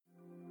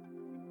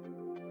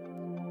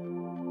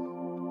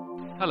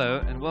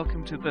Hello, and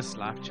welcome to this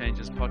Life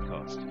Changes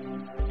podcast.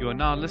 You are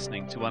now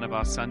listening to one of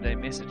our Sunday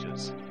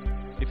messages.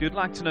 If you'd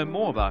like to know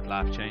more about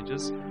Life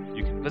Changes,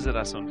 you can visit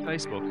us on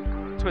Facebook,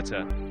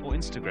 Twitter, or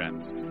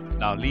Instagram.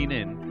 Now lean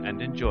in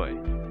and enjoy.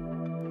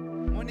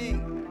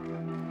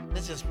 Morning.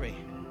 Let's just pray.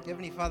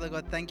 Heavenly Father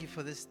God, thank you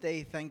for this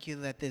day. Thank you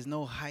that there's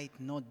no height,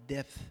 no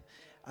depth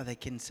that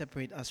can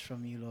separate us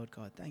from you, Lord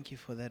God. Thank you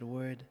for that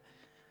word.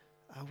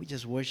 We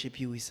just worship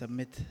you. We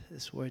submit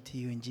this word to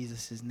you in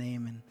Jesus'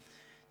 name, and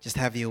just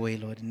have your way,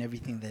 Lord, in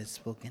everything that is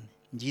spoken.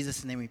 In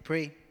Jesus' name we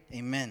pray.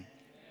 Amen.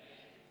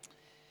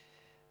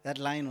 That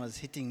line was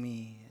hitting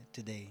me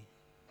today.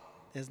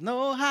 There's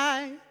no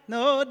height,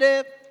 no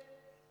depth,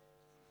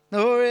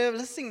 no river.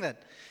 Let's sing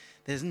that.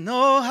 There's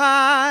no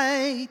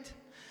height,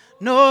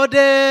 no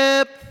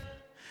depth,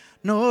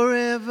 no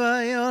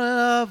river your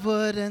love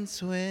wouldn't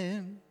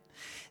swim.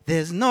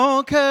 There's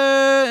no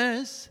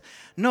curse,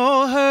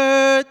 no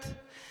hurt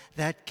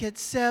that could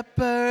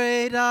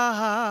separate our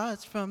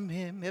hearts from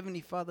Him.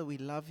 Heavenly Father, we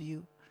love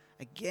you.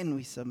 Again,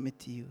 we submit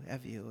to you.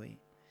 Have your way.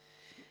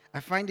 I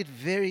find it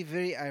very,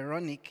 very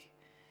ironic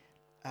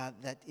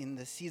that in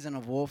the season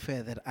of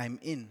warfare that I'm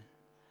in,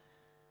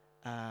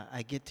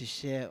 I get to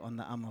share on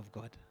the arm of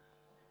God.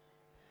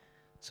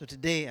 So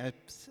today, I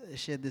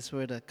shared this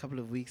word a couple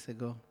of weeks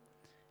ago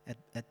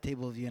at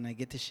Table View, and I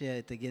get to share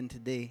it again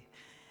today.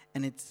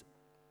 And it's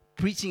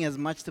preaching as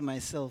much to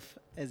myself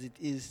as it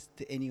is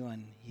to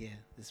anyone here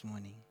this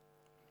morning.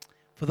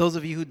 For those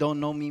of you who don't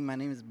know me, my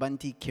name is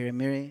Banti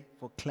Kiremere.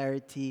 For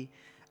clarity,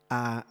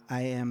 I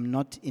am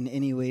not in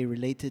any way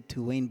related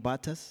to Wayne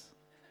Bartas.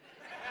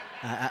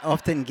 I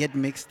often get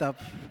mixed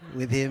up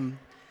with him.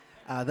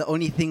 The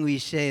only thing we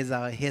share is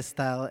our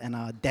hairstyle and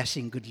our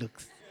dashing good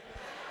looks.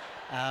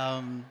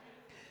 I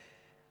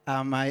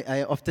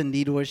often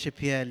lead worship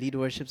here. I lead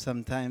worship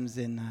sometimes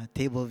in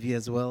Table View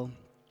as well.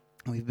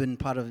 We've been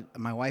part of,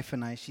 my wife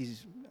and I,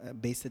 she's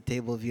based at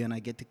Table View, and I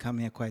get to come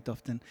here quite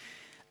often.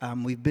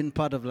 We've been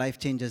part of Life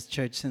Changers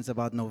Church since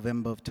about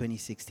November of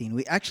 2016.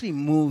 We actually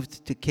moved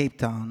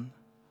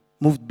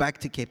back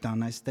to Cape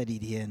Town. I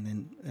studied here and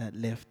then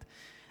left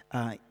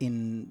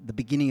in the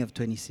beginning of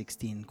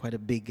 2016. Quite a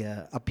big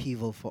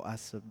upheaval for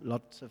us,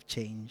 lots of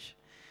change.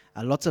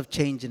 Lots of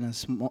change in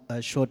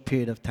a short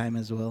period of time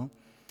as well.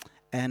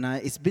 And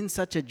it's been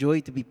such a joy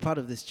to be part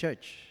of this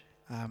church.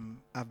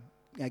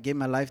 I gave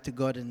my life to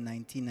God in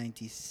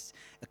 1990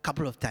 a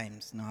couple of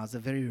times. I was a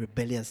very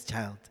rebellious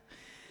child.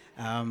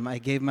 I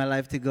gave my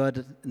life to God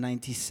in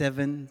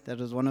 97. That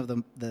was one of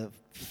the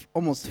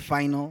almost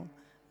final.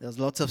 There was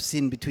lots of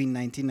sin between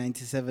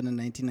 1997 and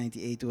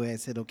 1998 where I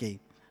said, okay,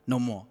 no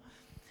more.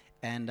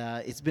 And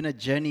it's been a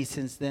journey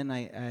since then.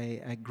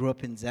 I grew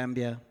up in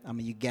Zambia. I'm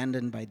a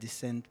Ugandan by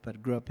descent,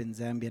 but grew up in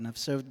Zambia. And I've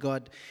served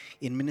God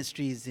in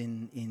ministries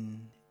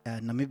in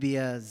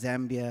Namibia,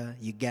 Zambia,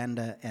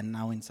 Uganda, and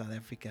now in South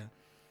Africa.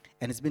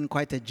 And it's been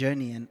quite a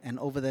journey. And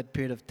over that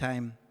period of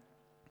time,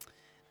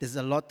 there's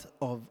a lot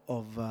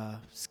of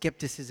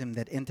skepticism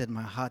that entered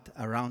my heart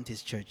around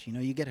His church. You know,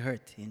 you get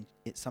hurt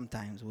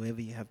sometimes. Wherever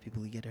you have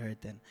people, you get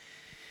hurt. And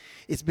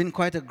it's been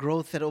quite a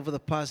growth that over the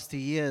past 2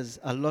 years,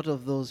 a lot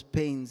of those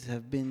pains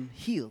have been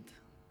healed.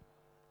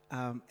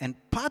 And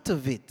part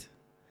of it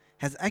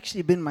has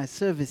actually been my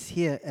service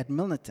here at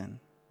Milnerton.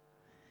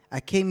 I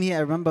came here, I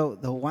remember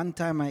the one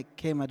time I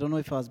came, I don't know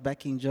if I was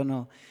backing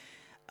Jono,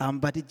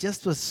 but it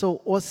just was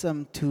so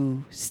awesome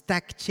to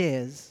stack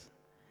chairs,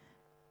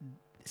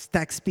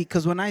 stack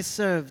speakers. When I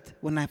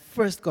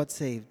first got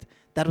saved,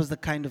 that was the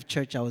kind of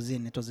church I was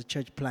in. It was a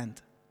church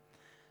plant.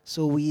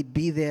 So we'd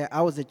be there.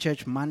 I was at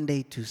church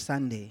Monday to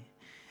Sunday.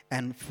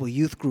 And for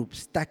youth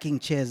groups, stacking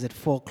chairs at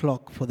 4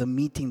 o'clock for the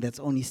meeting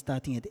that's only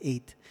starting at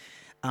 8.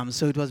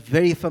 So it was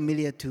very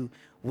familiar to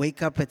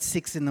wake up at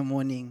 6 in the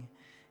morning,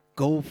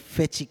 go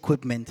fetch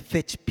equipment,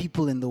 fetch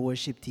people in the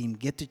worship team,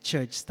 get to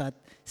church, start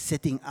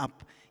setting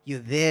up. You're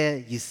there,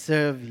 you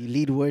serve, you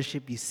lead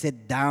worship, you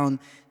sit down,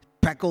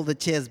 pack all the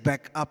chairs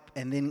back up,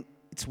 and then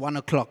it's 1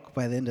 o'clock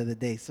by the end of the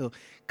day. So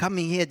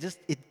coming here,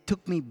 it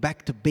took me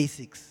back to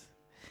basics.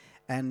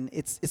 And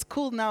it's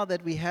cool now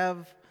that we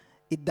have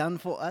it done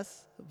for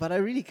us, but I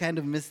really kind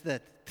of miss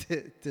that,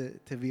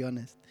 to be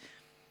honest.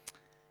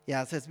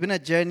 Yeah, so it's been a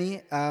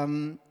journey.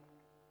 And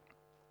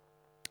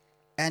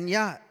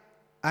yeah,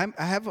 I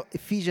have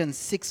Ephesians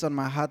 6 on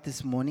my heart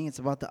this morning. It's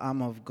about the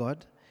armor of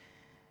God.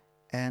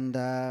 And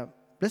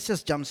let's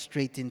just jump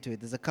straight into it.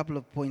 There's a couple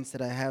of points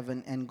that I have,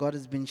 and God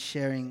has been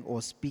sharing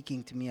or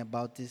speaking to me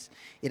about this.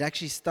 It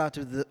actually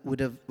started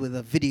with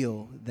a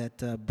video that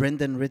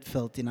Brendan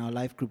Ritfeld in our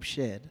life group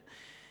shared.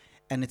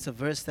 And it's a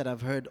verse that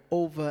I've heard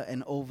over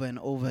and over and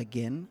over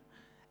again.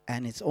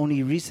 And it's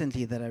only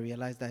recently that I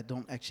realized I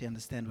don't actually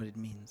understand what it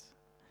means.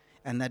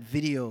 And that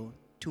video,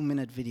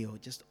 2-minute video,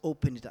 just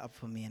opened it up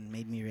for me and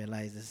made me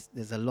realize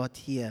there's a lot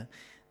here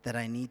that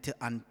I need to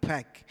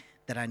unpack,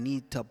 that I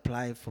need to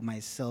apply for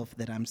myself,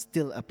 that I'm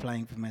still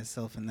applying for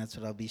myself, and that's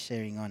what I'll be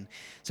sharing on.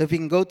 So if you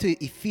can go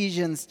to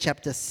Ephesians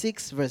chapter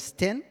 6, verse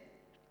 10.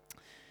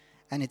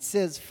 And it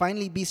says,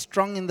 finally be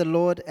strong in the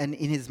Lord and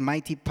in his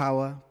mighty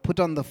power. Put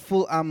on the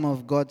full armor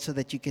of God so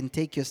that you can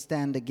take your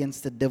stand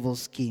against the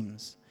devil's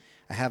schemes.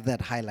 I have that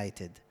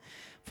highlighted.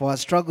 For our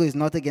struggle is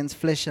not against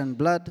flesh and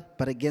blood,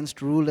 but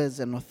against rulers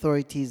and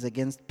authorities,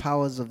 against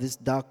powers of this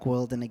dark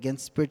world, and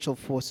against spiritual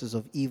forces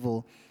of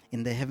evil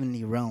in the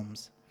heavenly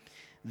realms.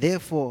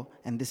 Therefore,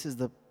 and this is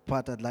the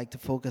part I'd like to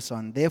focus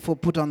on, therefore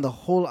put on the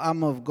whole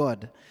armor of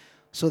God,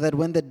 so that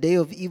when the day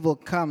of evil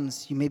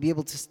comes, you may be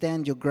able to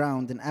stand your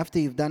ground, and after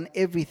you've done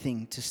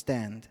everything, to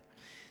stand.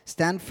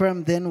 Stand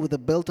firm then with a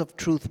belt of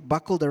truth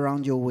buckled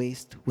around your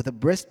waist, with a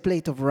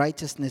breastplate of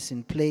righteousness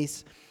in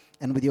place,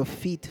 and with your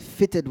feet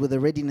fitted with the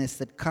readiness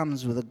that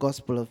comes with the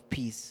gospel of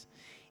peace.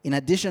 In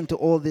addition to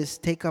all this,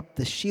 take up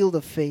the shield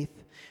of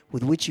faith,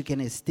 with which you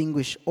can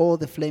extinguish all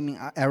the flaming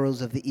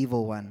arrows of the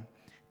evil one.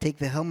 Take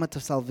the helmet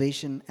of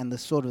salvation and the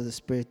sword of the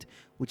Spirit,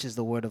 which is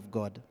the word of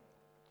God.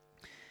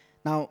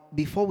 Now,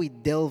 before we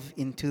delve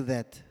into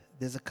that,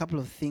 there's a couple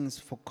of things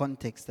for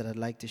context that I'd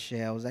like to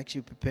share. I was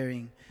actually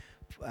preparing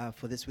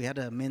for this. We had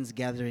a men's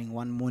gathering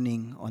one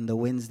morning on the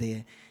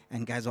Wednesday,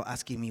 and guys were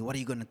asking me, what are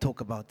you going to talk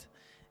about?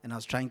 And I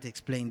was trying to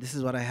explain, this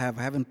is what I have.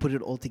 I haven't put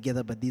it all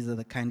together, but these are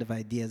the kind of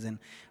ideas. And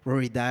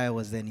Rory Dyer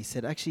was there, and he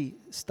said, actually,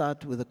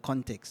 start with the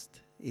context.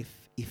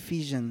 If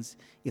Ephesians,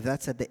 if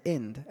that's at the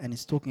end, and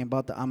it's talking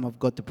about the armor of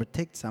God to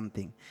protect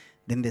something,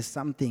 then there's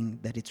something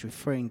that it's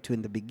referring to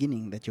in the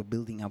beginning that you're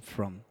building up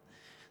from.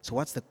 So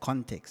what's the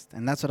context?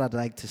 And that's what I'd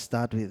like to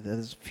start with.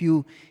 There's a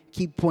few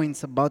key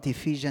points about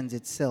Ephesians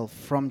itself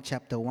from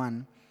chapter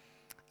 1.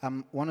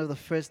 One of the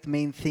first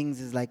main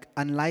things is, like,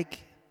 unlike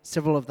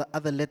several of the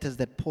other letters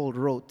that Paul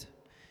wrote,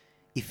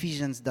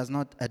 Ephesians does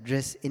not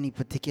address any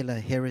particular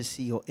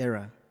heresy or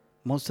error.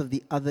 Most of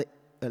the other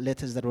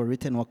letters that were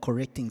written were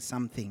correcting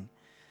something.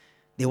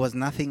 There was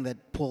nothing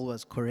that Paul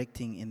was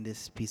correcting in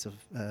this piece of,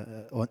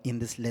 or in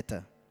this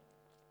letter.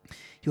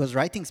 He was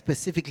writing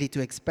specifically to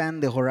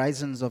expand the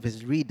horizons of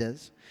his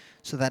readers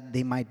so that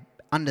they might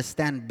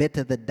understand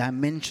better the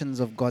dimensions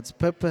of God's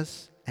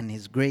purpose and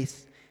his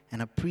grace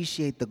and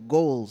appreciate the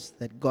goals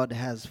that God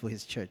has for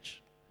his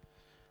church.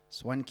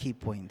 So one key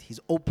point,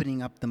 he's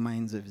opening up the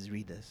minds of his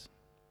readers.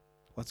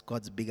 What's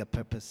God's bigger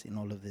purpose in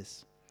all of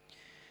this?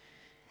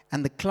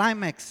 And the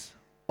climax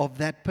of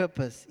that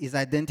purpose is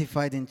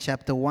identified in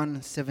chapter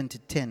 1,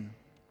 7-10,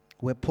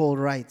 where Paul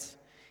writes,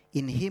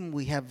 in him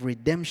we have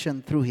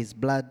redemption through his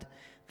blood,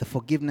 the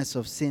forgiveness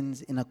of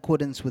sins in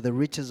accordance with the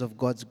riches of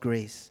God's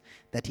grace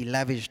that he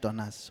lavished on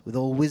us with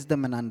all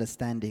wisdom and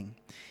understanding.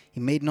 He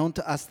made known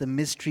to us the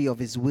mystery of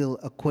his will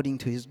according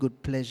to his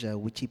good pleasure,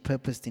 which he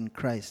purposed in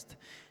Christ,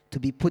 to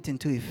be put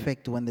into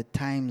effect when the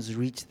times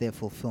reach their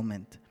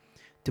fulfillment,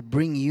 to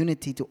bring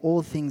unity to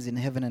all things in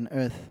heaven and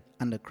earth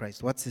under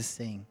Christ. What's this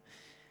saying?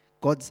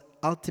 God's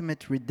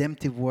ultimate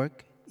redemptive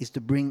work is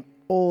to bring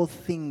all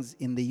things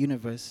in the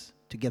universe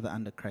together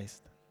under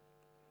Christ.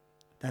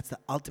 That's the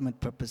ultimate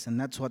purpose, and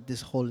that's what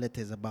this whole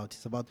letter is about.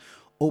 It's about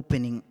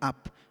opening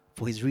up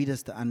for his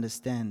readers to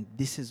understand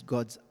this is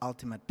God's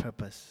ultimate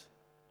purpose.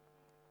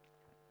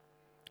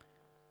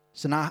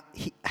 So now,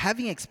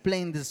 having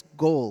explained this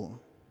goal,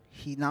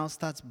 he now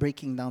starts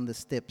breaking down the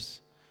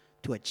steps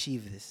to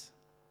achieve this.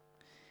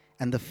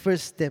 And the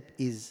first step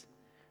is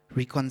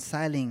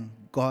reconciling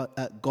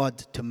God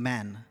to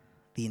man,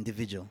 the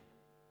individual.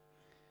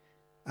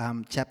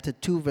 Chapter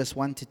 2, verse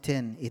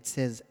 1-10, it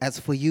says, as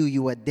for you,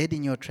 you were dead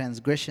in your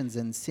transgressions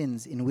and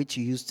sins in which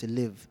you used to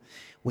live,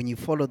 when you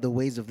followed the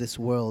ways of this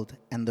world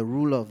and the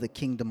ruler of the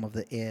kingdom of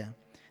the air,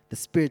 the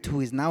spirit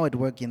who is now at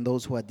work in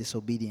those who are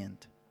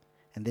disobedient.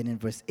 And then in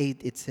verse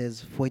 8 it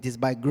says, for it is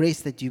by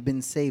grace that you've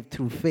been saved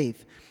through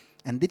faith,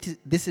 and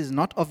this is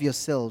not of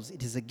yourselves,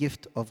 it is a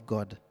gift of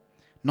God,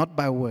 not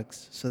by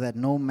works, so that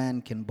no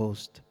man can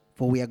boast.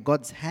 For we are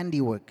God's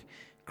handiwork,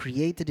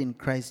 created in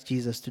Christ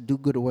Jesus to do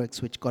good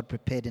works which God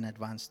prepared in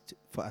advance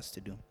for us to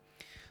do.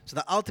 So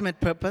the ultimate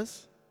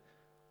purpose,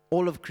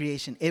 all of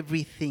creation,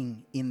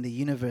 everything in the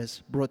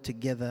universe brought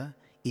together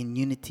in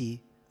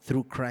unity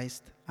through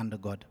Christ under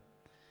God.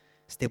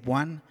 Step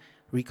 1,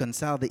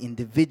 reconcile the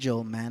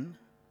individual man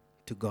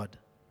to God.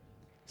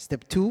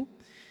 Step 2,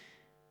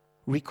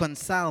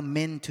 reconcile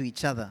men to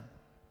each other.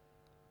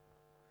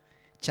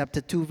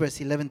 Chapter 2, verse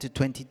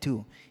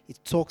 11-22, it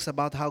talks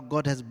about how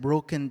God has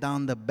broken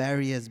down the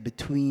barriers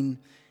between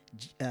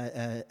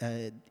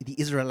the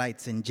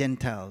Israelites and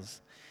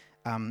Gentiles.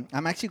 I'm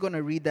actually going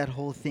to read that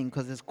whole thing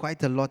because there's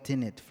quite a lot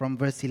in it. From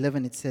verse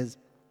 11 it says,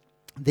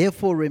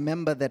 therefore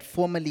remember that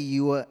formerly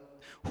you were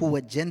who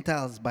were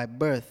Gentiles by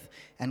birth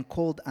and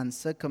called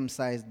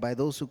uncircumcised by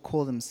those who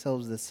call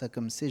themselves the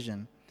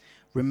circumcision.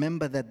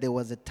 Remember that there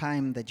was a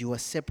time that you were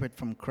separate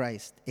from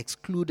Christ,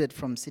 excluded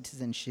from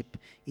citizenship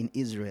in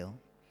Israel.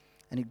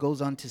 And it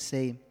goes on to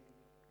say,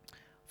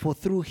 for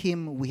through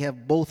him we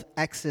have both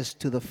access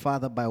to the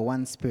Father by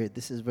one Spirit.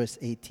 This is verse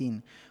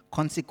 18.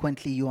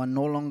 Consequently, you are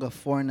no longer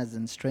foreigners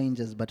and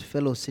strangers, but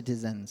fellow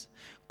citizens,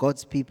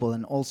 God's people,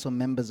 and also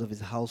members of his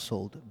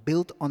household,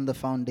 built on the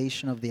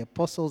foundation of the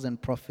apostles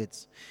and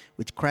prophets,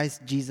 with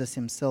Christ Jesus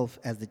himself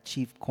as the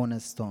chief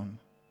cornerstone.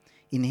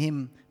 In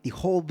him, the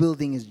whole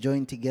building is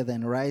joined together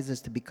and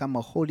rises to become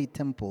a holy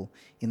temple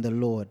in the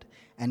Lord.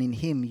 And in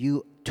him,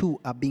 you too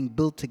are being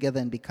built together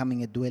and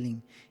becoming a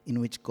dwelling in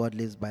which God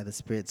lives by the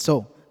Spirit.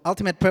 So,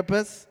 ultimate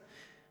purpose,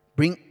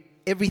 bring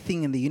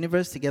everything in the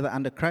universe together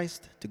under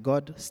Christ, to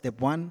God.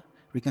 Step 1,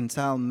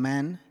 reconcile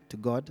man to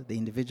God, the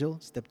individual.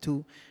 Step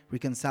 2,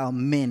 reconcile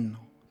men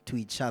to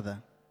each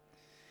other.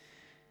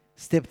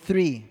 Step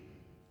 3,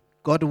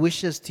 God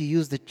wishes to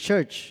use the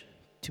church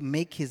to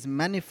make his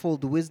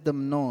manifold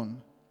wisdom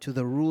known to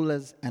the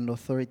rulers and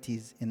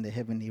authorities in the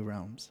heavenly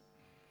realms.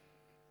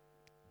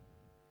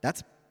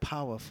 That's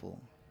powerful.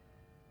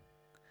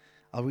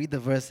 I'll read the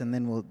verse and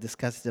then we'll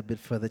discuss it a bit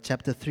further.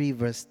 Chapter 3,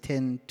 verse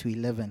 10 to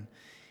 11.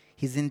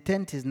 His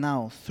intent is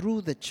now,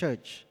 through the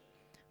church,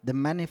 the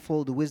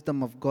manifold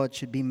wisdom of God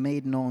should be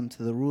made known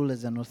to the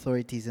rulers and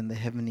authorities in the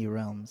heavenly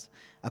realms,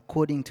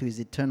 according to his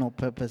eternal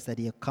purpose that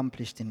he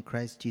accomplished in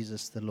Christ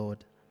Jesus the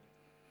Lord.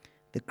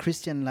 The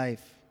Christian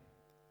life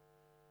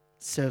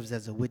serves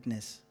as a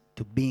witness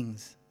to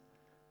beings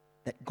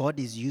that God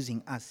is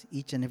using us,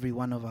 each and every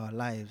one of our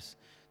lives,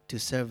 to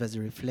serve as a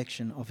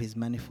reflection of his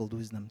manifold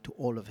wisdom to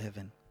all of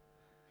heaven.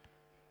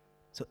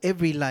 So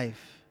every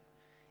life,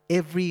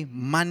 every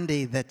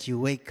Monday that you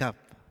wake up,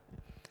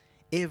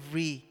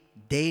 every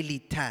daily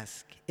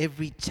task,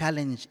 every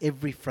challenge,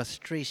 every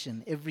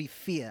frustration, every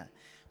fear,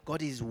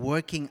 God is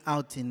working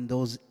out in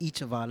those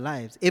each of our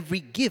lives. Every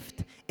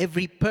gift,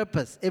 every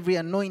purpose, every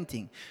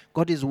anointing,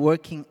 God is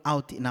working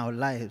out in our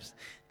lives.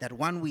 That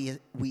one, we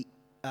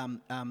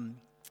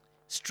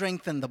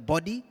strengthen the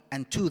body,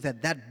 and two,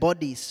 that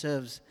body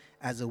serves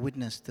as a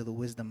witness to the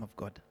wisdom of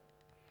God.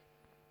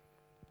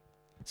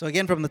 So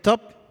again, from the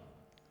top,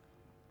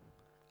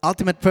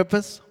 ultimate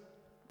purpose,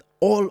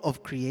 all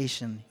of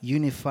creation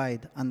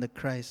unified under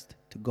Christ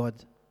to God.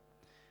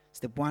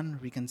 Step 1,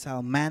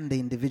 reconcile man, the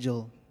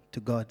individual, to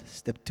God.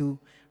 Step 2,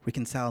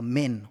 reconcile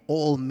men,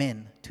 all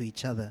men, to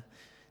each other.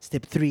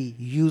 Step 3,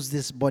 use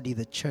this body,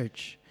 the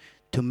church,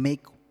 to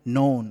make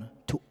known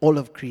to all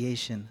of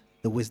creation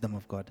the wisdom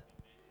of God.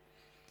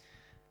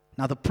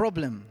 Now the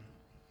problem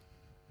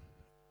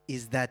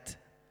is that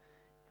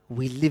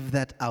we live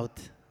that out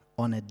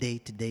on a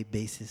day-to-day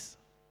basis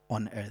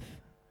on earth.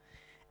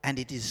 And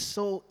it is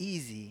so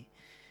easy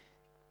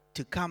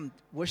to come.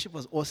 Worship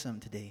was awesome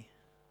today.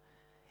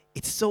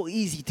 It's so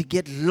easy to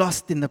get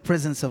lost in the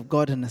presence of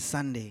God on a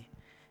Sunday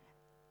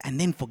and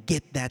then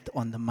forget that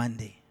on the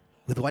Monday.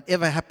 With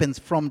whatever happens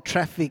from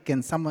traffic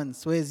and someone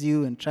swears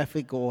you in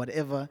traffic or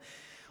whatever,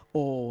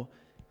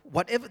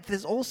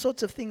 there's all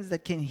sorts of things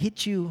that can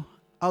hit you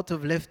out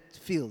of left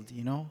field,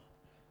 you know.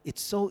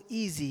 It's so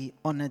easy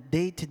on a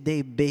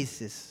day-to-day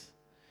basis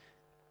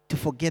to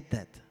forget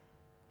that.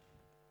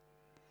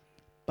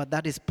 But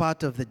that is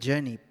part of the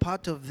journey.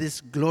 Part of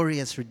this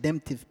glorious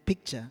redemptive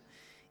picture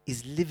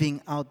is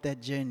living out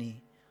that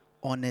journey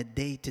on a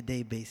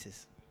day-to-day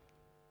basis.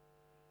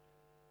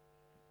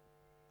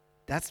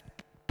 That's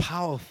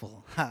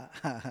powerful.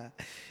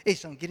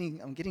 Ish, I'm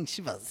getting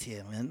shivers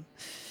here, man.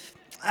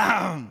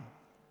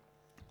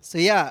 So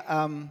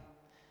yeah,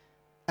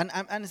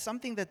 and it's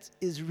something that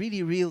is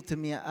really real to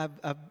me.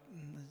 I've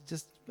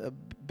just a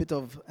bit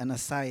of an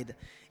aside.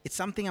 It's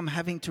something I'm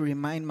having to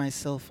remind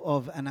myself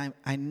of, and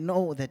I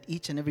know that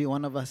each and every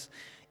one of us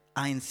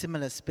are in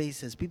similar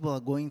spaces. People are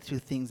going through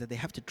things that they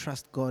have to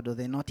trust God, or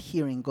they're not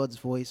hearing God's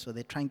voice, or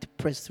they're trying to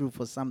press through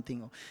for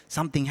something, or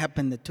something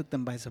happened that took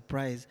them by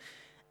surprise.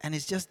 And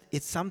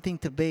it's something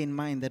to bear in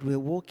mind that we're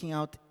walking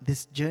out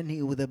this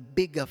journey with a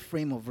bigger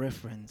frame of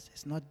reference.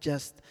 It's not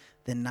just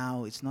the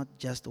now. It's not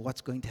just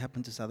what's going to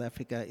happen to South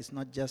Africa. It's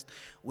not just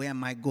where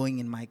am I going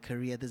in my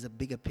career. There's a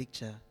bigger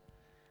picture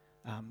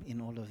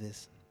in all of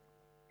this.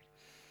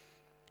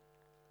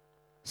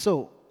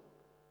 So,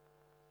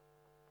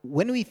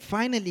 when we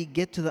finally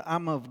get to the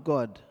armor of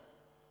God,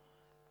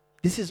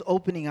 this is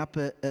opening up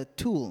a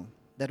tool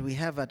that we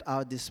have at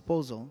our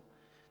disposal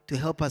to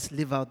help us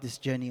live out this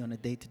journey on a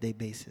day-to-day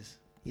basis.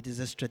 It is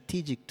a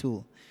strategic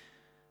tool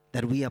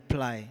that we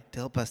apply to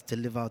help us to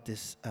live out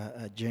this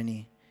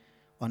journey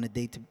on a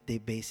day-to-day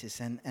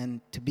basis.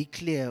 And to be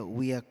clear,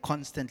 we are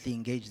constantly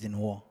engaged in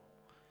war.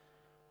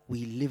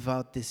 We live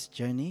out this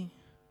journey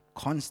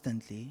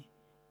constantly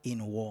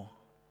in war.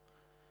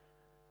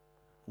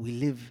 We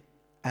live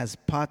as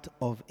part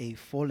of a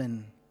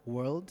fallen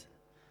world.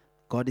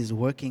 God is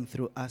working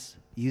through us,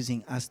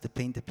 using us to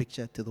paint a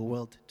picture to the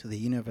world, to the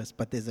universe.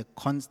 But there's a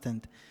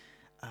constant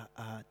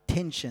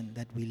tension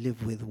that we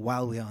live with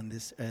while we are on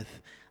this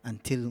earth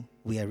until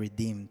we are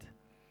redeemed.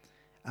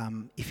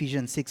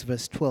 Ephesians 6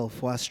 verse 12,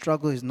 for our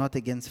struggle is not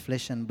against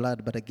flesh and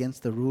blood, but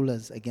against the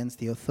rulers, against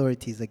the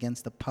authorities,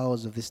 against the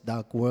powers of this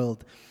dark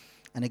world,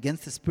 and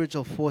against the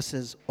spiritual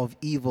forces of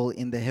evil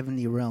in the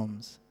heavenly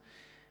realms.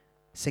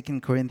 2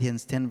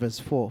 Corinthians 10 verse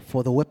 4,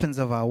 for the weapons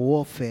of our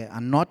warfare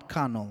are not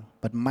carnal,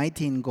 but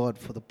mighty in God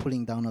for the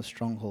pulling down of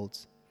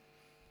strongholds.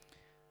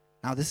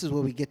 Now this is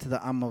where we get to the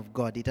armor of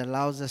God. It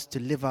allows us to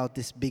live out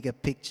this bigger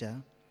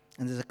picture.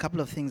 And there's a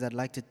couple of things I'd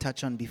like to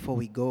touch on before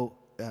we go,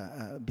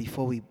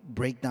 before we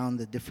break down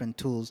the different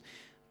tools.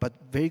 But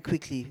very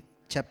quickly,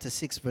 chapter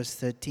 6, verse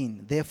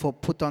 13. Therefore,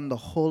 put on the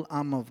whole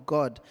armor of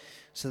God,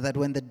 so that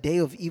when the day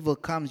of evil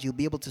comes, you'll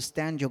be able to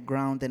stand your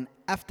ground, and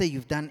after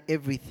you've done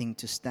everything,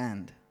 to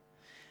stand.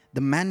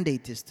 The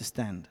mandate is to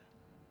stand.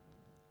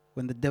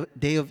 When the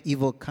day of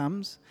evil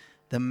comes,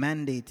 the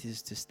mandate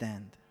is to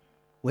stand.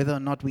 Whether or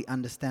not we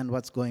understand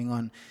what's going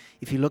on.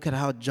 If you look at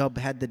how Job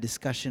had the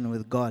discussion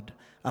with God,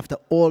 after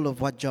all of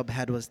what Job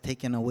had was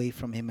taken away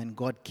from him and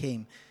God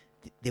came,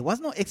 there was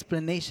no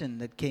explanation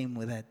that came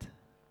with that.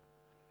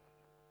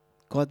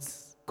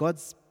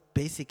 God's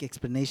basic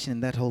explanation in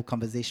that whole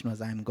conversation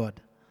was, I am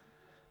God.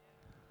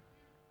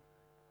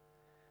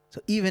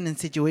 So even in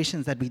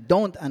situations that we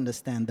don't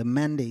understand, the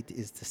mandate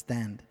is to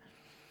stand.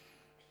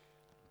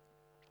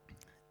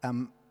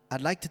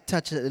 I'd like to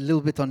touch a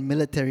little bit on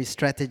military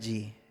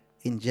strategy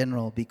in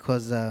general,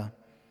 because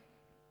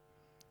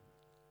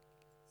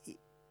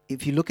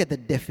if you look at the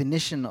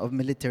definition of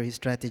military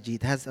strategy,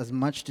 it has as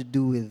much to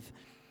do with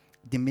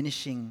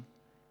diminishing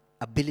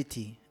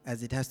ability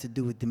as it has to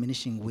do with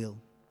diminishing will.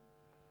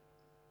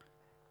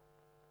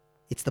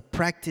 It's the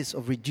practice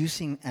of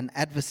reducing an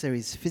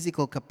adversary's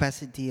physical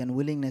capacity and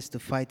willingness to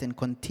fight and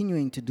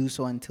continuing to do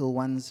so until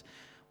one's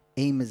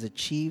aim is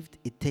achieved.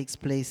 It takes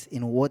place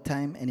in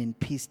wartime and in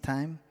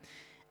peacetime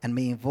and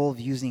may involve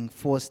using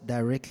force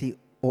directly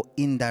or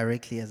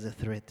indirectly as a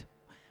threat.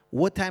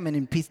 Wartime and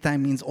in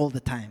peacetime means all the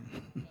time.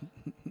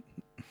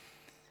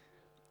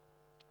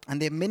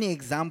 And there are many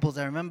examples.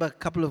 I remember a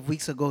couple of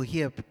weeks ago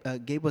here,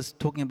 Gabe was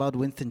talking about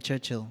Winston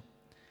Churchill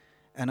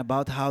and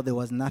about how there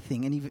was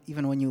nothing. And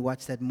even when you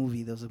watch that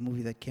movie, there was a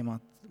movie that came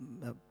out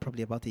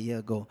probably about a year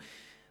ago.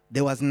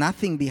 There was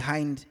nothing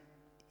behind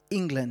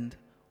England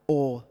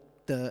or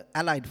the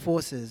Allied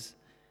forces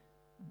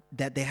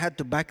that they had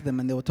to back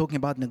them, and they were talking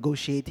about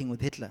negotiating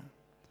with Hitler.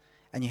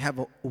 And you have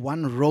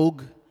one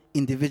rogue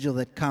individual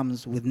that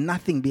comes with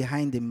nothing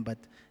behind him but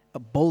a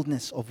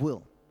boldness of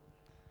will.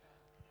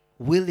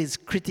 Will is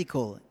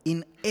critical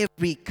in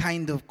every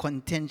kind of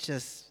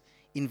contentious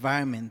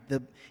environment.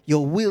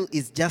 Your will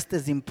is just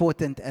as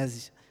important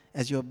as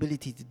your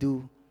ability to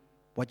do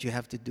what you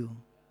have to do.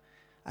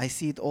 I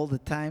see it all the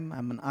time.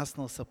 I'm an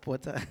Arsenal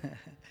supporter.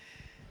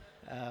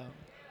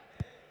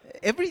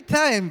 Every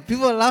time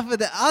people laugh at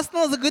that.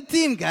 Arsenal's a good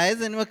team,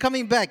 guys, and we're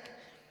coming back.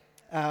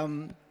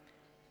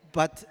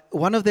 But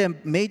one of their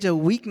major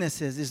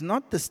weaknesses is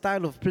not the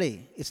style of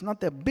play. It's not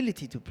the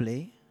ability to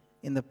play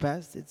in the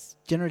past. It's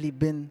generally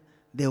been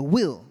their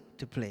will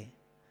to play.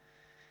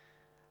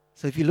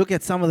 So if you look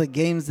at some of the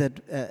games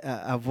that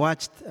I've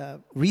watched,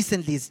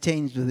 recently it's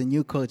changed with the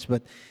new coach,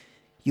 but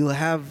you'll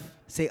have,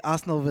 say,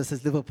 Arsenal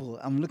versus Liverpool.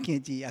 I'm looking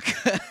at you,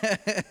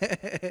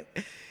 Yak.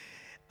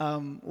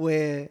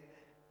 Where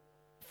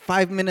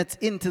 5 minutes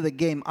into the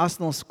game,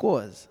 Arsenal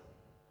scores.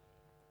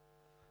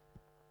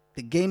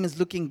 The game is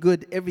looking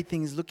good.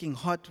 Everything is looking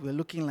hot. We're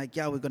looking like,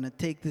 we're going to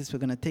take this. We're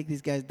going to take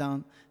these guys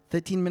down.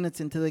 13 minutes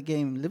into the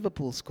game,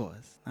 Liverpool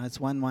scores. Now it's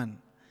 1-1.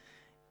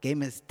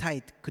 Game is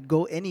tight. Could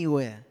go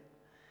anywhere.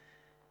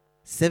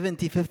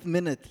 75th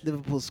minute,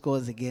 Liverpool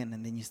scores again,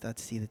 and then you start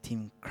to see the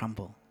team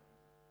crumble.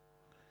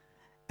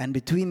 And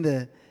between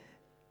the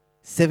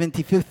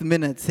 75th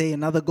minute, say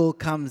another goal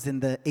comes in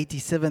the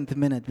 87th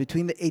minute.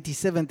 Between the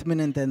 87th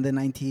minute and the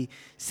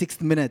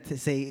 96th minute,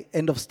 say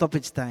end of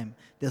stoppage time,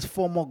 there's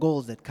 4 more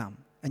goals that come.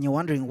 And you're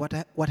wondering,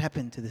 what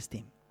happened to this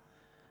team?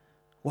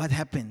 What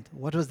happened?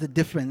 What was the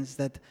difference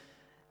that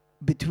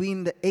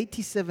between the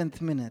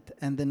 87th minute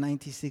and the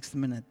 96th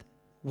minute,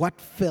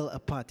 what fell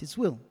apart? It's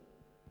will.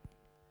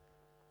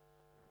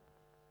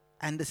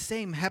 And the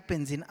same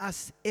happens in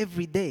us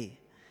every day.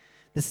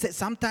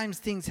 Sometimes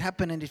things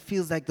happen and it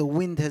feels like the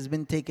wind has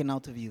been taken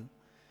out of you.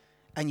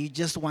 And you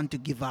just want to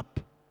give up.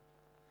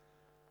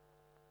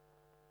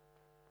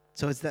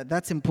 So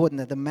that's important,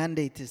 that the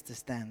mandate is to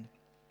stand.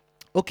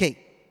 Okay.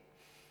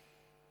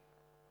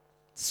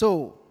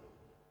 So,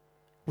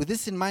 with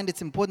this in mind,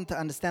 it's important to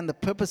understand the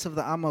purpose of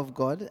the armor of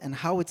God and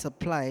how it's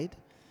applied.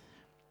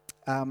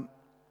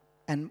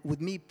 And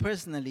with me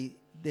personally,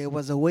 there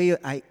was a way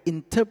I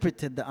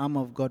interpreted the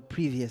armor of God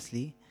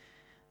previously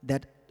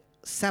that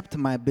sapped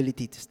my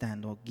ability to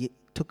stand or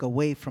took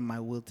away from my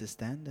will to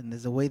stand. And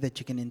there's a way that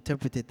you can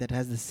interpret it that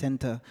has the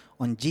center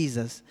on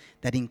Jesus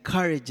that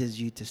encourages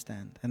you to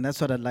stand. And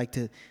that's what I'd like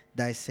to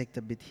dissect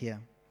a bit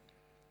here.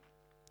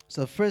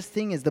 So the first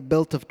thing is the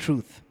belt of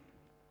truth.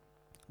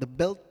 The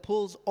belt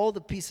pulls all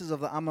the pieces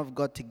of the armor of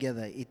God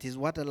together. It is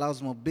what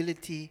allows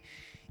mobility.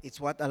 It's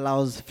what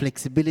allows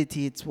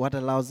flexibility. It's what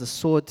allows the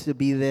sword to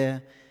be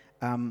there.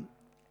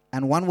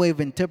 And one way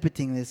of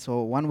interpreting this,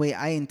 or one way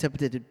I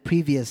interpreted it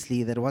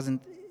previously that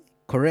wasn't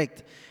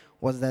correct,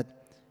 was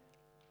that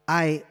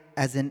I,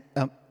 as an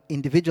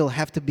individual,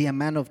 have to be a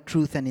man of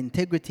truth and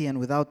integrity, and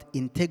without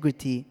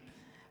integrity,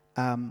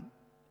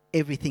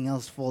 everything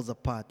else falls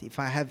apart. If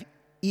I have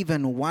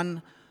even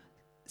one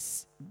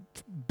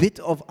bit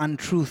of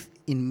untruth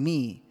in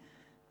me,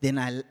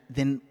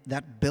 then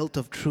that belt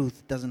of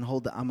truth doesn't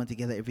hold the armor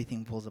together.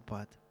 Everything falls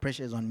apart.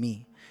 Pressure is on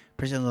me.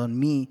 Pressure is on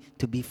me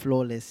to be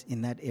flawless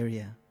in that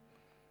area.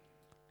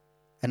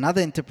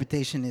 Another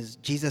interpretation is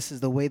Jesus is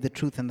the way, the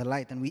truth, and the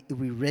light. And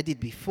we read it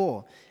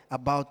before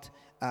about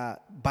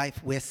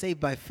we're saved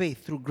by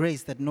faith through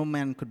grace that no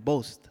man could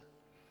boast.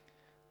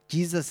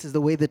 Jesus is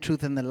the way, the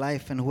truth, and the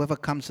life, and whoever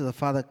comes to the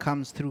Father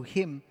comes through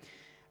him.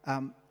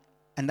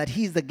 And that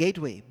he's the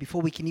gateway.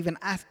 Before we can even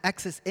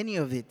access any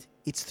of it,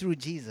 it's through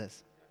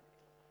Jesus.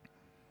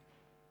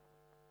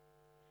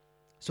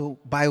 So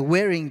by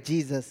wearing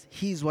Jesus,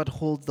 he's what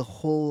holds the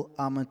whole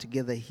armor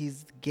together.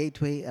 He's the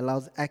gateway,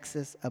 allows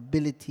access,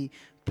 ability,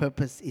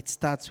 purpose. It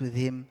starts with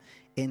him,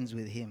 ends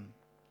with him.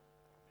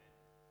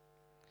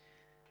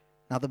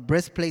 Now the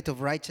breastplate of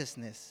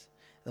righteousness.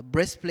 The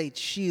breastplate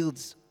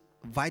shields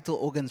vital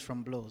organs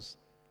from blows.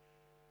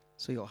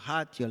 So your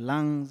heart, your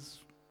lungs,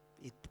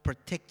 it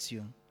protects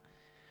you.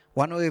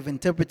 One way of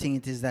interpreting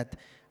it is that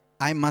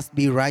I must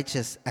be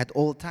righteous at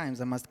all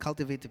times. I must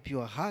cultivate a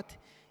pure heart.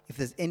 If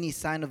there's any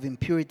sign of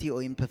impurity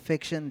or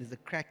imperfection, there's a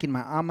crack in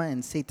my armor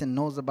and Satan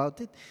knows about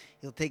it,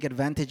 he'll take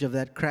advantage of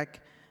that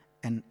crack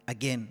and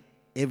again,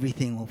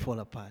 everything will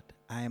fall apart.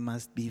 I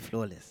must be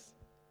flawless.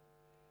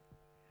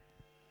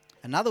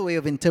 Another way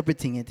of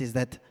interpreting it is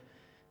that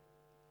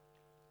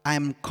I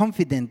am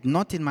confident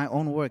not in my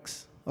own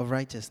works of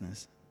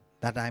righteousness,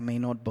 that I may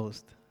not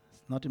boast.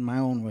 It's not in my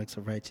own works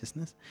of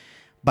righteousness,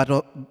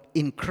 but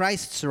in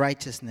Christ's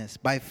righteousness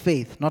by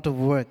faith, not of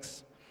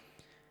works.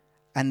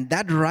 And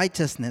that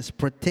righteousness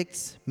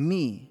protects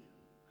me.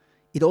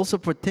 It also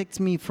protects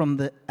me from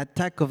the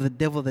attack of the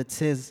devil that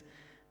says,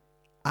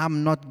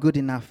 I'm not good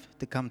enough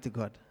to come to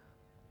God.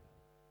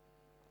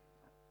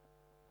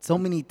 So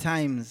many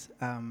times,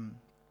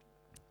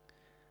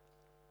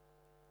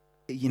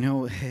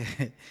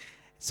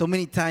 so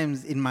many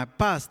times in my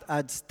past,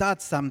 I'd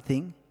start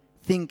something,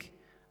 think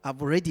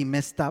I've already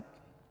messed up,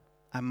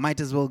 I might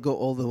as well go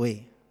all the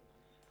way.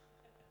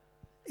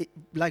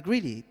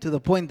 Really, to the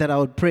point that I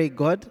would pray,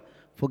 God,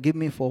 forgive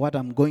me for what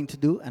I'm going to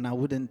do, and I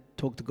wouldn't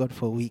talk to God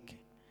for a week.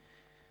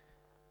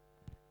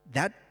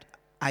 That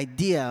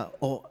idea,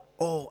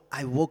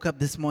 I woke up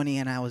this morning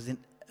and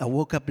I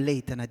woke up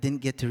late and I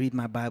didn't get to read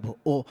my Bible,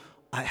 or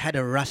I had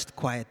a rushed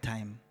quiet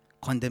time,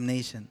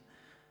 condemnation.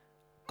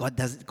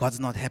 God's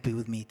not happy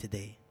with me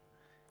today.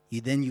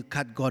 You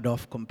cut God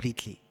off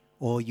completely,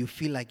 or you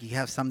feel like you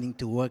have something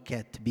to work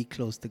at to be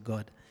close to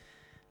God.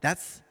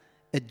 That's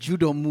a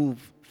judo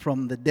move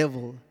from the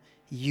devil,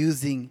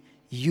 using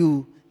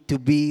you to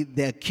be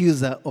the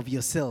accuser of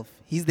yourself.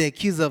 He's the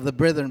accuser of the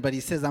brethren, but he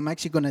says, I'm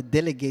actually going to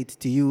delegate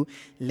to you,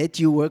 let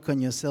you work on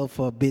yourself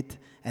for a bit,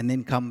 and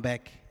then come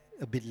back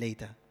a bit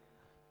later.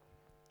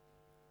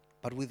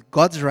 But with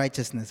God's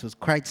righteousness, with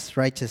Christ's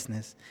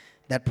righteousness,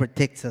 that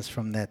protects us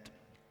from that.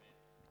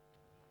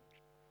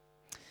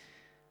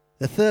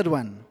 The third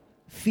one,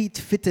 feet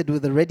fitted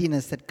with the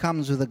readiness that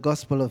comes with the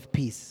gospel of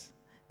peace.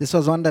 This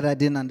was one that I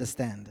didn't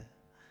understand.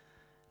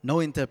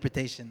 No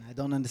interpretation. I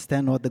don't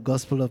understand what the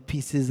gospel of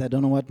peace is. I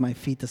don't know what my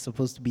feet are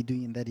supposed to be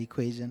doing in that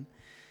equation.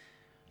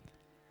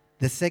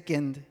 The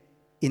second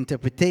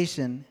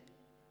interpretation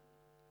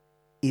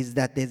is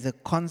that there's a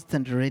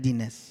constant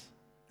readiness,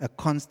 a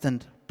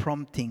constant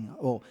prompting,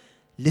 or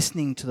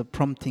listening to the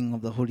prompting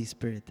of the Holy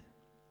Spirit.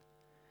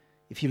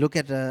 If you look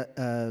at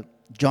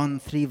John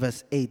 3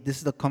 verse 8, this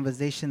is the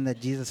conversation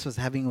that Jesus was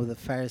having with a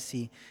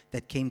Pharisee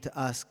that came to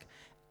ask.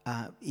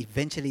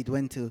 Eventually it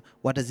went to,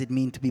 what does it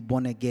mean to be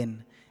born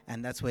again?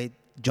 And that's where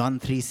John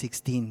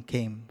 3:16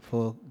 came.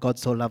 For God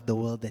so loved the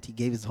world that he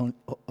gave his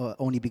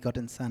only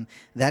begotten son.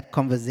 That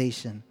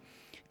conversation,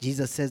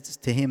 Jesus says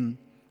to him,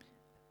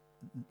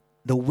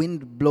 the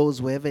wind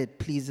blows wherever it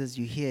pleases.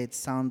 You hear its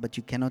sound, but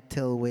you cannot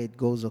tell where it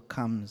goes or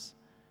comes.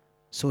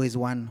 So is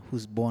one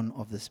who's born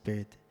of the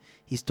Spirit.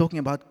 He's talking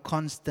about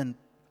constant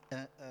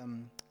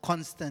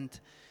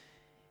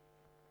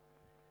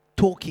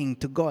talking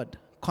to God.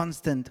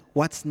 Constant,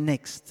 what's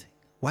next?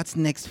 What's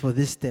next for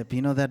this step?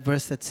 You know that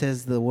verse that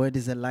says, the word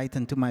is a light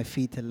unto my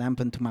feet, a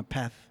lamp unto my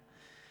path.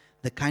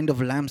 The kind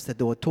of lamps that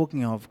they were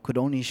talking of could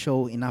only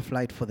show enough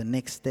light for the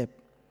next step.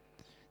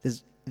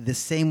 There's the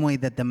same way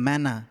that the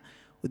manna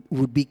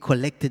would be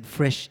collected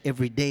fresh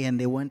every day, and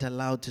they weren't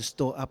allowed to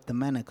store up the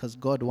manna because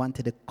God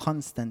wanted a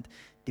constant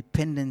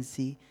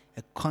dependency,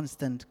 a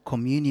constant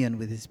communion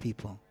with his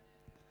people.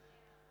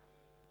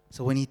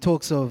 So when he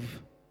talks of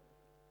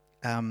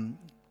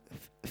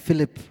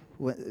Philip,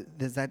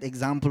 there's that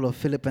example of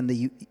Philip and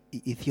the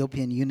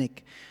Ethiopian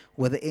eunuch,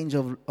 where the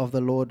angel of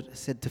the Lord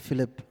said to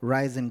Philip,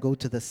 rise and go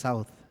to the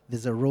south.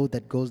 There's a road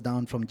that goes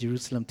down from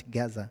Jerusalem to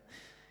Gaza.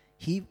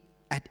 He,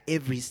 at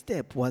every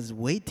step, was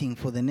waiting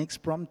for the next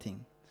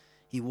prompting.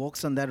 He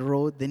walks on that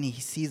road, then he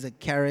sees a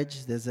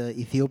carriage. There's an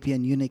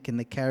Ethiopian eunuch in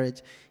the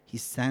carriage. He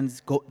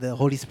stands, the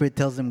Holy Spirit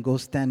tells him, go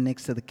stand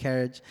next to the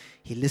carriage.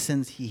 He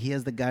listens, he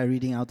hears the guy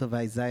reading out of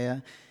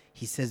Isaiah.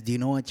 He says, do you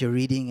know what you're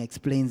reading?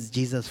 Explains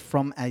Jesus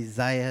from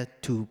Isaiah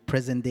to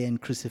present day and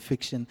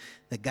crucifixion.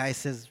 The guy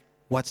says,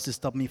 what's to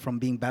stop me from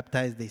being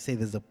baptized? They say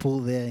there's a pool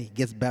there. He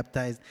gets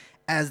baptized.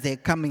 As they're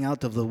coming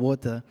out of the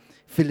water,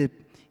 Philip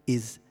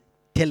is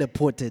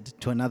teleported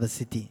to another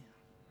city.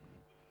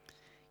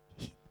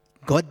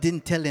 God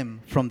didn't tell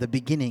him from the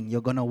beginning,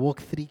 you're going to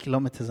walk 3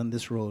 kilometers on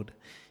this road.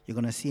 You're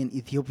going to see an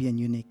Ethiopian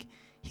eunuch.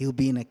 He'll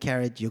be in a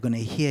carriage. You're going to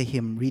hear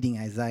him reading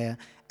Isaiah.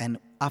 And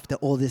after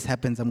all this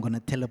happens, I'm going to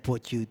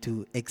teleport you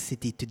to X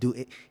city to do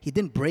it. He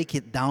didn't break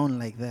it down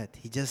like that.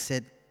 He just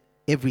said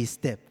every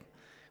step,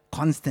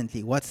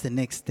 constantly, what's the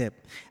next step?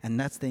 And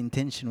that's the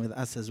intention with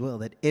us as well,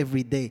 that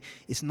every day,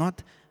 it's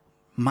not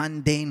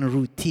mundane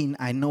routine.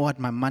 I know what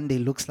my Monday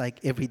looks like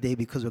every day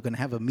because we're going to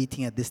have a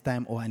meeting at this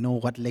time, or I know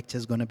what lecture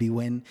is going to be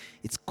when.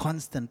 It's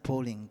constant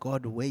polling.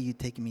 God, where are you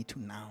taking me to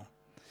now?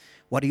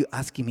 What are you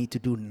asking me to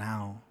do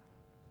now?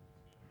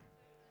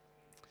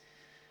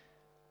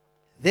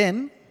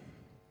 Then,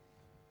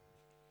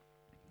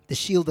 the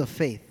shield of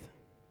faith,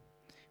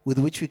 with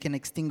which we can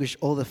extinguish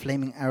all the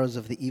flaming arrows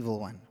of the evil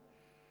one.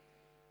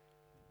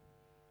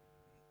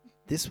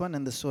 This one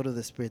and the sword of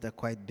the Spirit are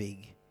quite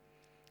big,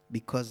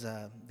 because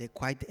they're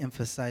quite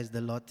emphasized a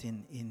lot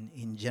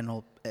in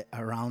general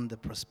around the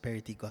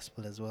prosperity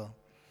gospel as well.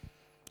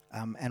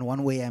 And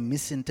one way I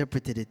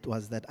misinterpreted it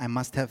was that I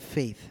must have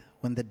faith.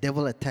 When the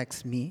devil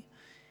attacks me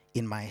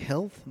in my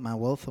health, my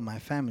wealth, or my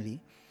family,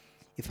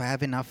 if I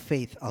have enough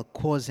faith, I'll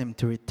cause him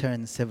to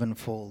return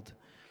sevenfold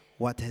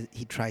what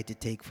he tried to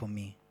take from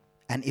me.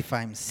 And if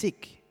I'm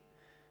sick,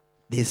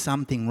 there's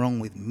something wrong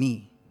with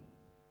me.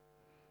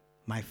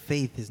 My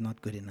faith is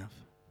not good enough.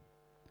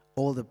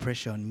 All the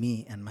pressure on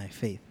me and my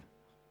faith.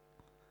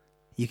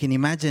 You can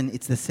imagine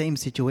it's the same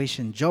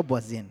situation Job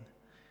was in.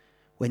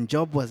 When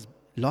Job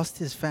lost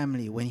his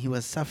family, when he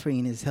was suffering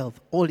in his health,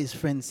 all his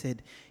friends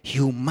said,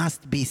 you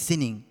must be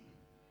sinning.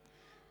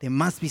 There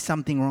must be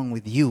something wrong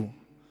with you.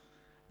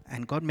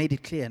 And God made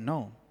it clear,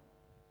 no.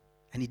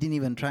 And he didn't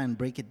even try and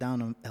break it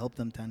down and help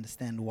them to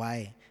understand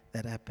why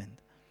that happened.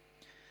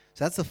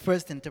 So that's the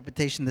first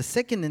interpretation. The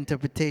second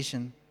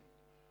interpretation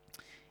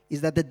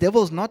is that the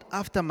devil's not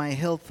after my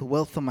health,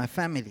 wealth, or my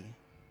family.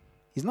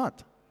 He's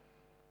not.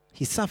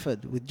 He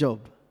suffered with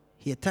Job.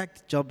 He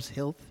attacked Job's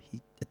health.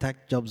 He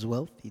attacked Job's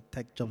wealth. He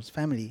attacked Job's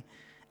family.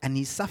 And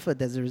he suffered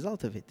as a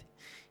result of it.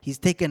 He's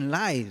taken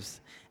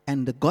lives.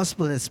 And the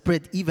gospel has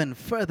spread even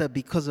further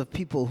because of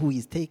people who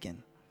he's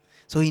taken.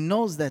 So he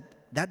knows that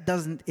that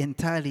doesn't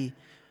entirely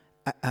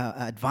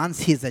advance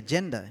his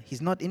agenda.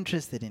 He's not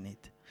interested in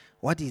it.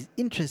 What he's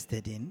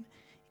interested in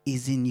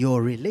is in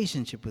your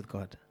relationship with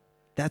God.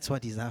 That's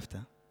what he's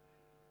after.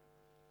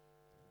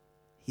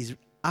 He's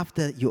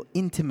after your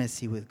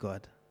intimacy with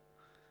God.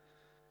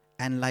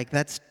 And like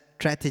that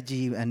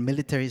strategy and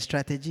military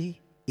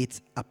strategy,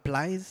 it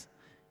applies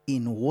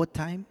in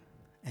wartime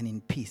and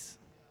in peace.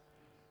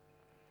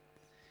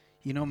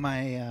 You know,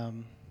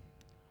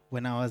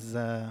 when I was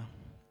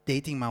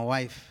dating my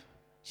wife,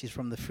 she's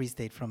from the Free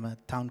State, from a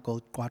town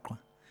called Kwakwa.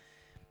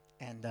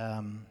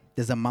 And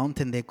there's a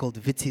mountain there called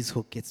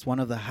Vitsishoek. It's one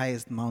of the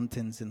highest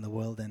mountains in the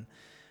world. And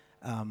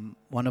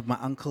one of my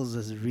uncles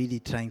was really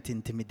trying to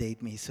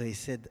intimidate me. So he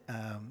said,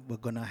 we're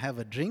going to have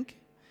a drink.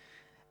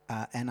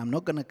 And I'm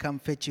not going to come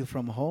fetch you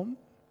from home.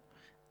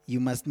 You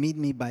must meet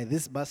me by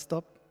this bus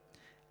stop.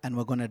 And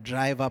we're going to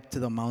drive up to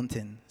the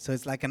mountain. So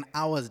it's like an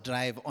hour's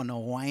drive on a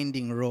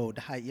winding road.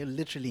 You're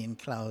literally in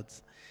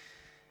clouds.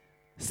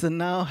 So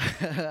now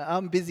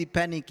I'm busy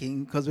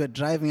panicking because we're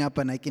driving up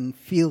and I can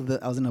feel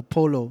that I was in a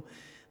Polo.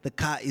 The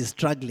car is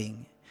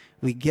struggling.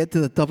 We get to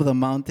the top of the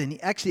mountain.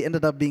 He actually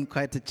ended up being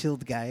quite a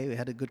chilled guy. We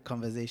had a good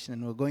conversation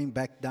and we're going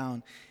back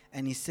down.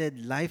 And he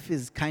said, life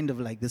is kind of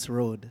like this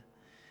road.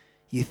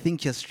 You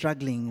think you're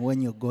struggling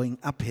when you're going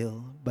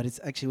uphill, but it's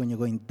actually when you're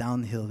going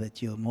downhill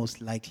that you're most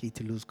likely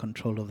to lose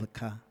control of the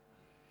car.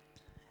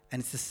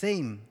 And it's the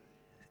same.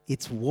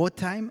 It's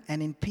wartime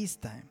and in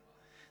peacetime.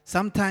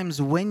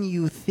 Sometimes when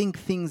you think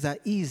things are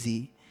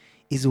easy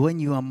is when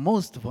you are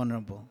most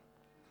vulnerable.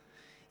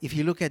 If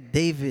you look at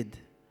David,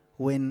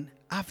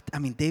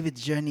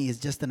 David's journey is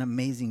just an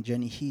amazing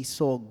journey. He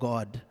saw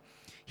God.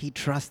 He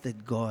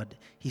trusted God.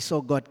 He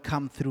saw God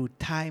come through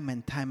time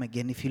and time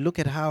again. If you look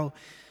at how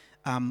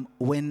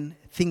when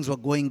things were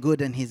going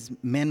good and his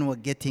men were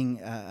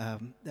getting,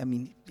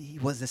 he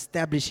was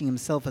establishing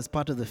himself as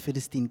part of the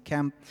Philistine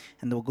camp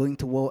and they were going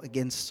to war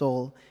against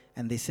Saul.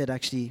 And they said,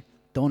 actually,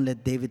 don't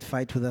let David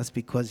fight with us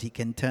because he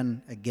can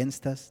turn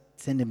against us.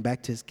 Send him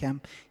back to his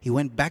camp. He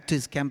went back to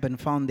his camp and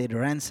found they'd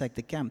ransacked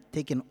the camp,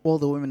 taken all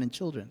the women and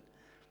children.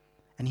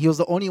 And he was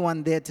the only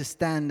one there to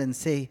stand and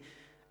say,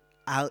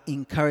 I'll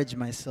encourage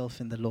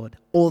myself in the Lord.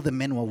 All the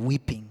men were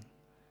weeping.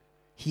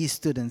 He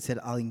stood and said,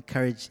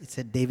 it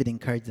said David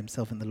encouraged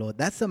himself in the Lord.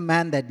 That's a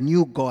man that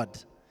knew God.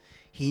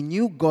 He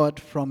knew God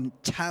from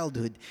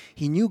childhood.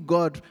 He knew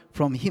God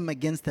from him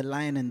against the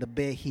lion and the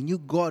bear. He knew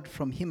God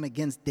from him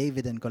against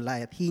David and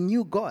Goliath. He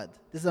knew God.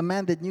 This is a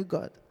man that knew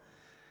God.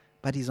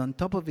 But he's on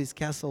top of his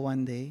castle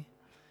one day.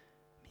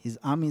 His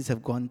armies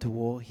have gone to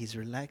war. He's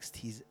relaxed.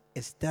 He's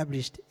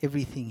established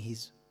everything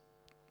he's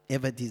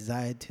ever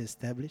desired to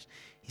establish.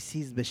 He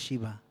sees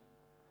Bathsheba.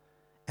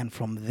 And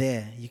from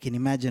there, you can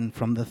imagine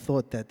from the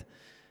thought that,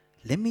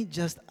 let me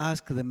just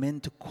ask the men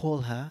to call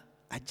her.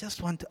 I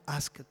just want to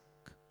ask her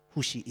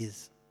who she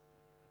is.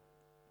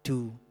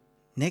 To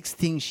next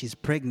thing, she's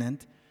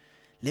pregnant.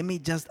 let me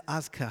just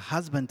ask her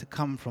husband to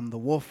come from the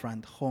war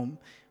front home,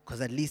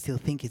 because at least he'll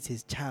think it's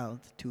his child,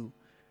 to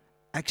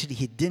actually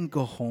he didn't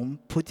go home,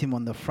 put him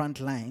on the front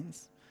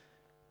lines,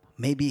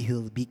 maybe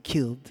he'll be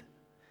killed.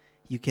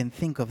 You can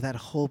think of that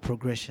whole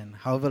progression,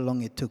 however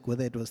long it took,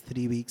 whether it was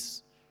 3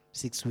 weeks,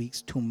 6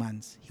 weeks, 2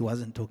 months, he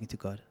wasn't talking to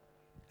God.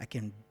 I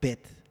can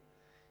bet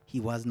he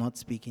was not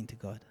speaking to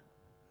God.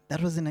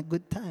 That was in a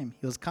good time.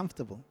 He was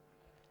comfortable.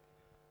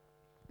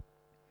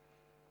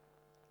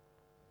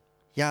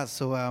 Yeah,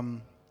 so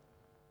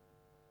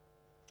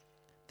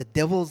the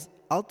devil's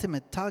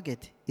ultimate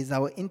target is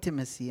our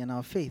intimacy and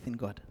our faith in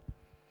God.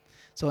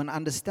 So in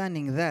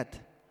understanding that,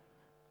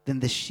 then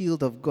the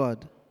shield of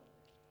God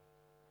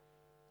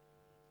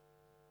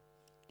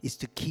is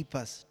to keep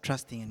us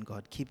trusting in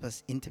God, keep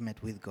us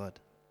intimate with God.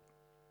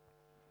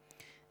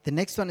 The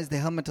next one is the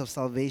helmet of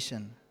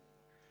salvation.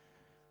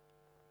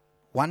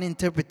 One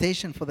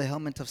interpretation for the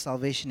helmet of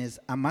salvation is,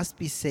 I must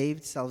be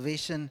saved.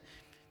 Salvation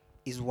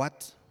is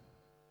what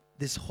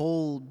this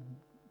whole,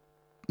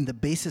 the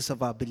basis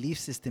of our belief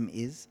system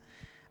is.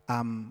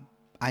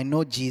 I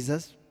know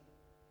Jesus.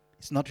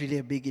 It's not really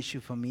a big issue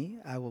for me.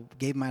 I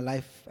gave my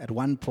life at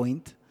one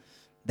point.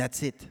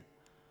 That's it.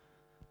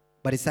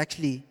 But it's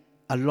actually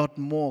a lot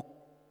more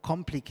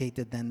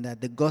complicated than that.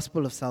 The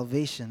gospel of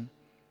salvation,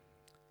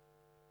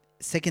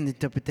 second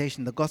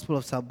interpretation, the gospel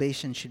of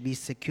salvation should be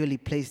securely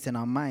placed in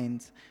our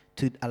minds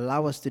to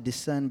allow us to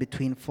discern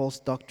between false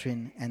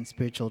doctrine and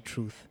spiritual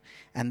truth.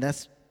 And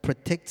that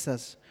protects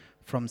us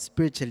from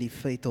spiritually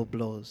fatal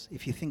blows.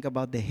 If you think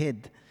about the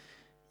head,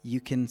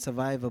 you can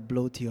survive a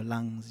blow to your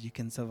lungs. You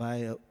can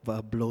survive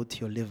a blow to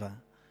your liver.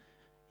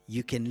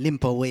 You can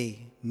limp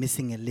away,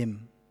 missing a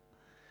limb.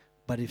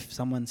 But if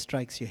someone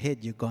strikes your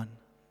head, you're gone.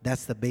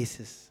 That's the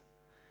basis.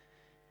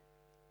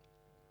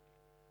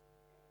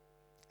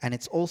 And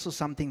it's also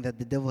something that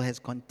the devil has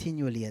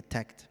continually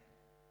attacked.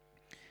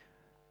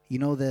 You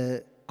know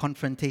the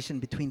confrontation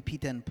between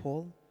Peter and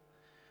Paul?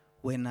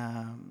 When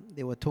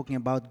they were talking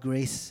about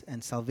grace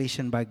and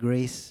salvation by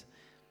grace.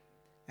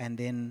 And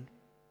then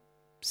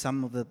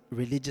some of the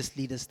religious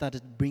leaders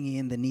started bringing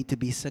in the need to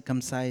be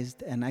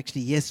circumcised. And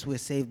actually, yes, we're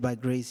saved by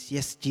grace.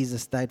 Yes,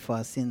 Jesus died for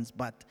our sins.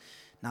 But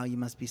now you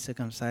must be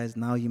circumcised.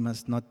 Now you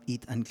must not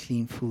eat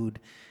unclean food.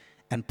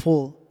 And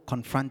Paul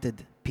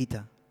confronted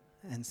Peter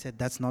and said,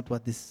 that's not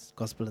what this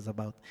gospel is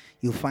about.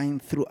 You'll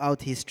find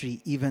throughout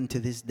history, even to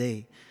this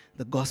day,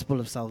 the gospel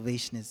of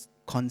salvation is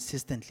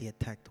consistently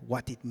attacked,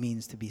 what it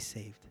means to be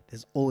saved.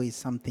 There's always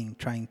something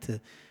trying to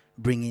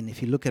bring in.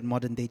 If you look at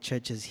modern day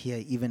churches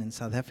here, even in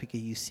South Africa,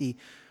 you see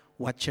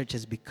what church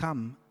has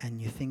become,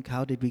 and you think,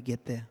 how did we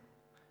get there?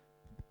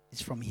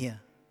 It's from here.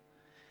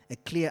 A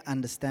clear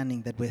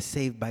understanding that we're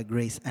saved by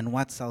grace and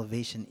what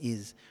salvation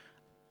is,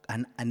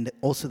 and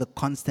also the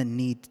constant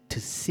need to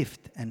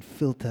sift and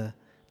filter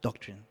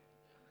doctrine.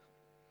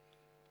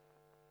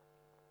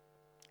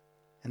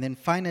 And then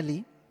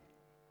finally,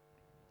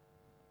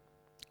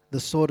 the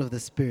sword of the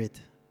Spirit,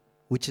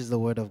 which is the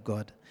Word of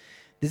God.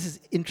 This is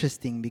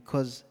interesting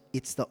because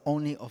it's the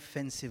only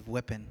offensive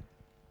weapon.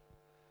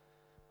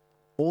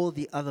 All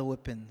the other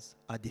weapons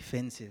are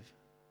defensive.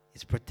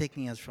 It's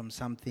protecting us from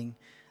something,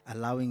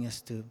 allowing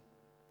us to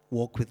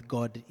walk with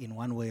God in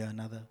one way or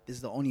another. This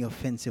is the only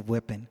offensive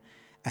weapon.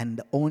 And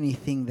the only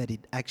thing that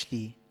it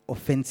actually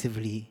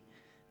offensively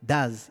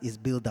does is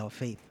build our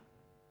faith.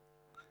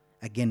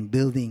 Again,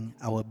 building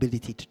our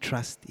ability to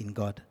trust in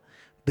God,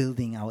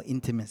 building our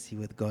intimacy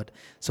with God.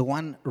 So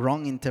one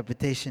wrong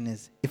interpretation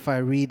is, if I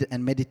read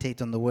and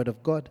meditate on the Word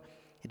of God,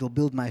 it will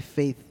build my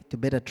faith to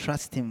better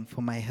trust Him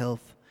for my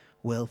health,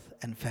 wealth,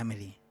 and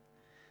family.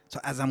 So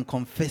as I'm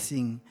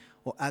confessing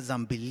or as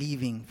I'm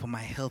believing for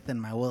my health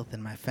and my wealth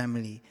and my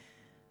family,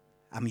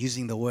 I'm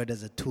using the Word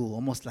as a tool,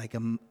 almost like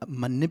a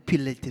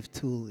manipulative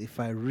tool. If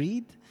I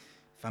read,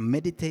 if I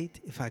meditate,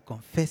 if I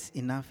confess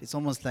enough, it's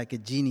almost like a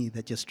genie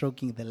that you're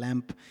stroking the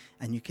lamp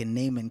and you can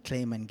name and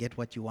claim and get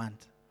what you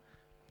want.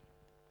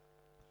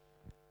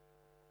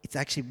 It's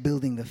actually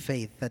building the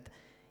faith that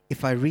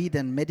if I read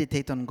and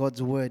meditate on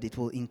God's Word, it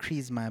will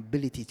increase my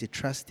ability to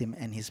trust Him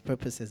and His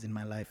purposes in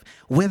my life,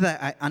 whether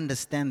I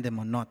understand them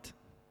or not.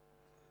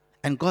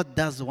 And God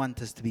does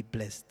want us to be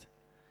blessed.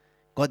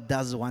 God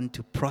does want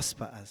to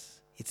prosper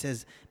us. It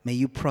says, may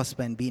you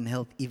prosper and be in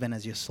health even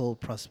as your soul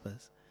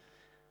prospers.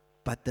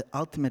 But the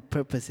ultimate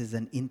purpose is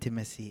an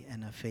intimacy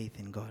and a faith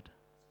in God.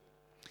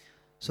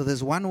 So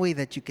there's one way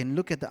that you can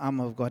look at the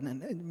armor of God.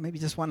 And maybe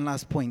just one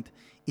last point.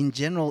 In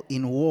general,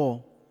 in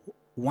war,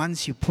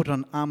 once you put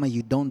on armor,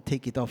 you don't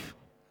take it off.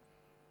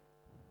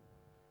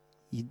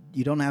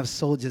 You don't have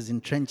soldiers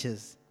in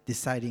trenches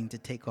deciding to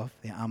take off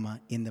their armor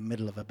in the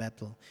middle of a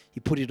battle.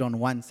 You put it on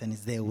once and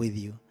it's there with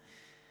you.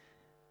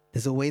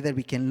 There's a way that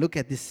we can look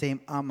at this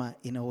same armor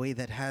in a way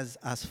that has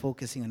us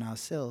focusing on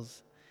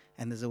ourselves.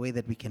 And there's a way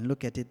that we can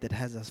look at it that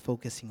has us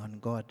focusing on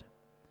God.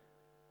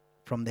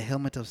 From the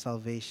helmet of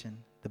salvation,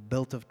 the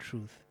belt of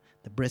truth,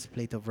 the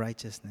breastplate of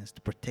righteousness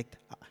to protect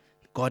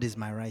God is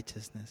my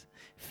righteousness.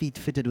 Feet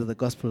fitted with the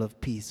gospel of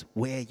peace.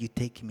 Where are you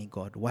taking me,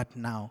 God? What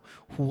now?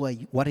 Who are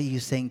you? What are you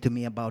saying to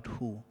me about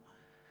who?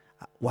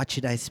 What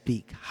should I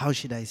speak? How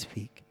should I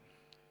speak?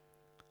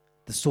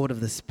 The sword of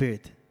the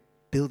Spirit,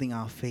 building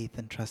our faith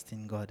and trust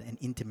in God and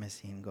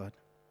intimacy in God.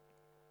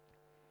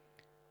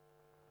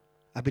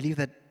 I believe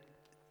that,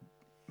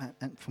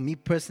 and for me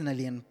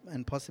personally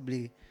and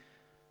possibly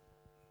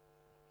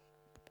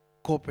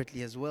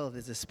corporately as well,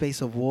 there's a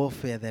space of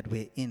warfare that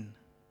we're in.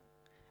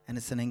 And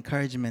it's an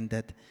encouragement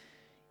that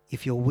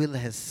if your will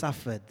has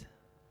suffered,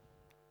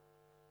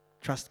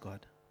 trust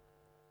God.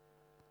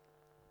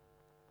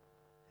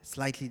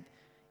 Slightly,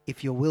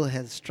 if your will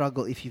has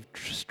struggled, if you've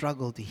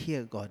struggled to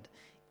hear God,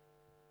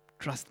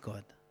 trust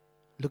God.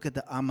 Look at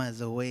the armor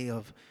as a way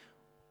of,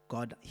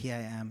 God, here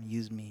I am,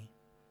 use me.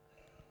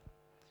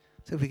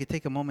 So if we could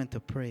take a moment to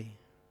pray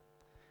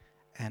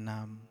and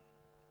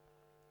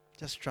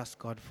just trust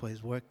God for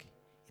His work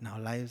in our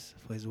lives,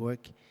 for His work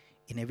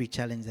in every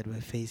challenge that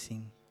we're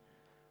facing.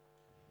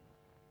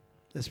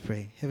 Let's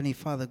pray. Heavenly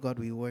Father, God,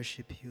 we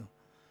worship You.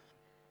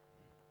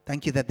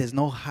 Thank You that there's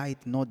no height,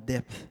 no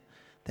depth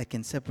that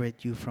can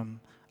separate You from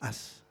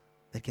us,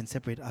 that can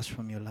separate us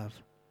from Your love.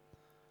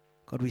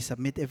 God, we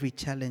submit every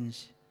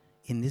challenge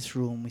in this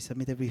room. We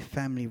submit every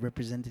family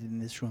represented in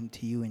this room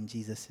to You in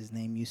Jesus'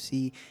 name. You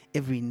see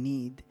every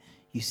need.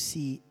 You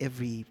see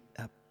every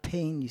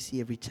pain. You see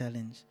every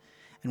challenge.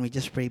 And we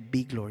just pray,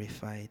 be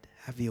glorified.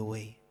 Have Your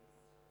way.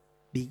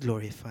 Be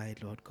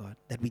glorified, Lord God.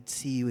 That we'd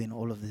see You in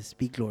all of this.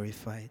 Be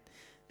glorified.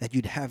 That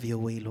You'd have Your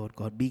way, Lord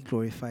God. Be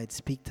glorified.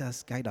 Speak to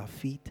us. Guide our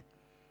feet.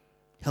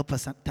 Help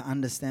us to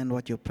understand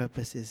what Your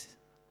purpose is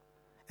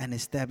and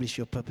establish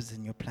Your purpose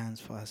and Your plans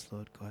for us,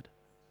 Lord God.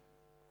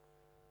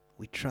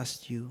 We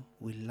trust You.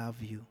 We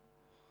love You.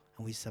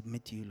 And we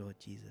submit to You, Lord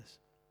Jesus.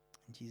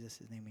 In Jesus'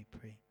 name we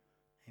pray.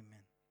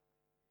 Amen.